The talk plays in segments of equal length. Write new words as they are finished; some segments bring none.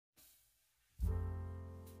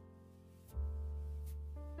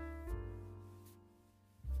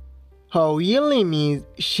Her real name is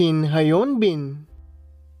Shin Hyun.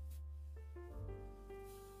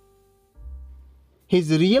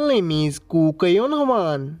 His real name is Koo Kyo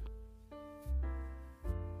Hwan.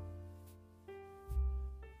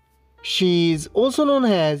 She is also known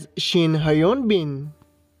as Shin Hyun.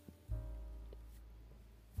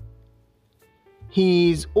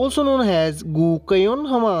 He is also known as Koo Kyo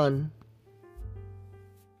Hwan.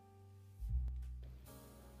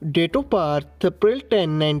 Date of birth April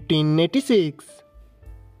 10, 1986.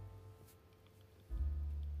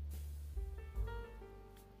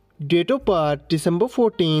 Date of birth December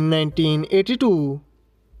 14, 1982.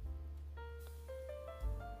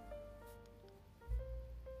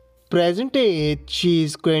 Present age, she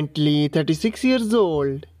is currently 36 years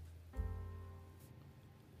old.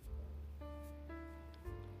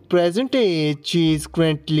 Present age, she is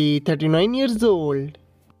currently 39 years old.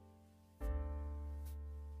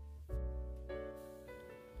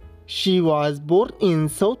 She was born in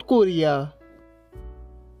South Korea.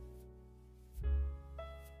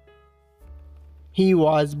 He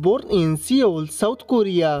was born in Seoul, South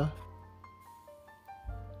Korea.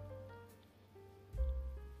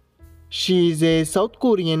 She is a South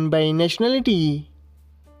Korean by nationality.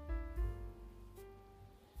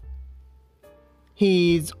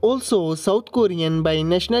 He is also South Korean by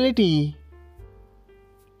nationality.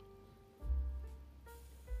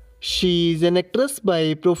 She is an actress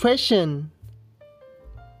by profession.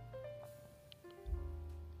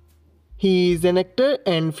 He is an actor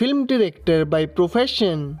and film director by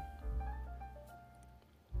profession.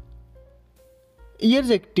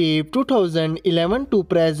 Years active 2011 to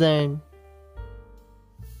present.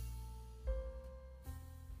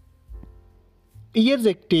 Years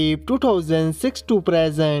active 2006 to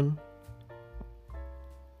present.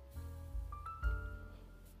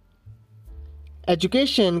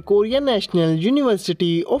 Education Korea National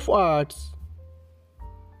University of Arts.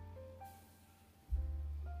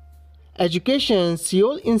 Education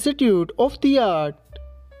Seoul Institute of the Art.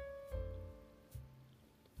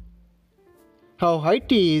 Her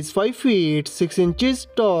height is 5 feet 6 inches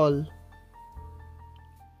tall.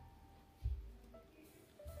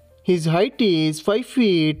 His height is 5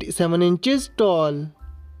 feet 7 inches tall.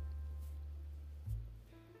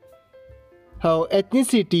 Her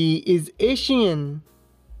ethnicity is Asian.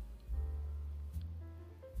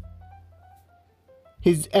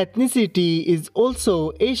 His ethnicity is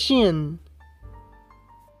also Asian.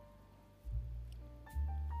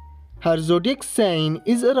 Her zodiac sign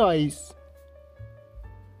is Aries.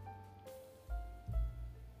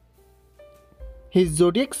 His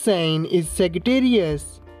zodiac sign is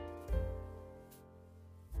Sagittarius.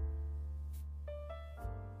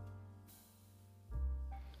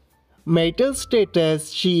 Marital status,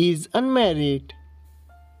 she is unmarried.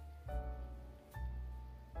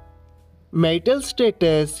 Marital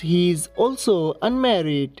status, he is also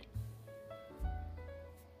unmarried.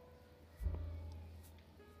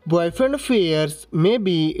 Boyfriend affairs,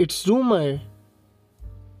 maybe it's rumor.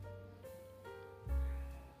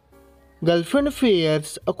 Girlfriend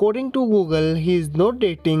affairs, according to Google, he is not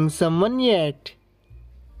dating someone yet.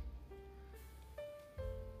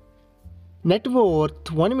 Net worth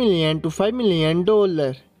 $1 million to $5 million.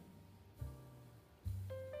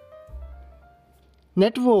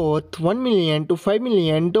 Net worth $1 million to $5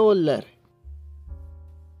 million.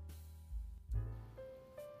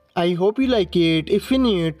 I hope you like it. If you're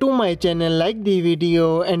new to my channel, like the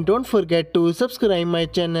video and don't forget to subscribe my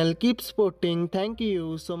channel. Keep supporting. Thank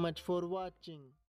you so much for watching.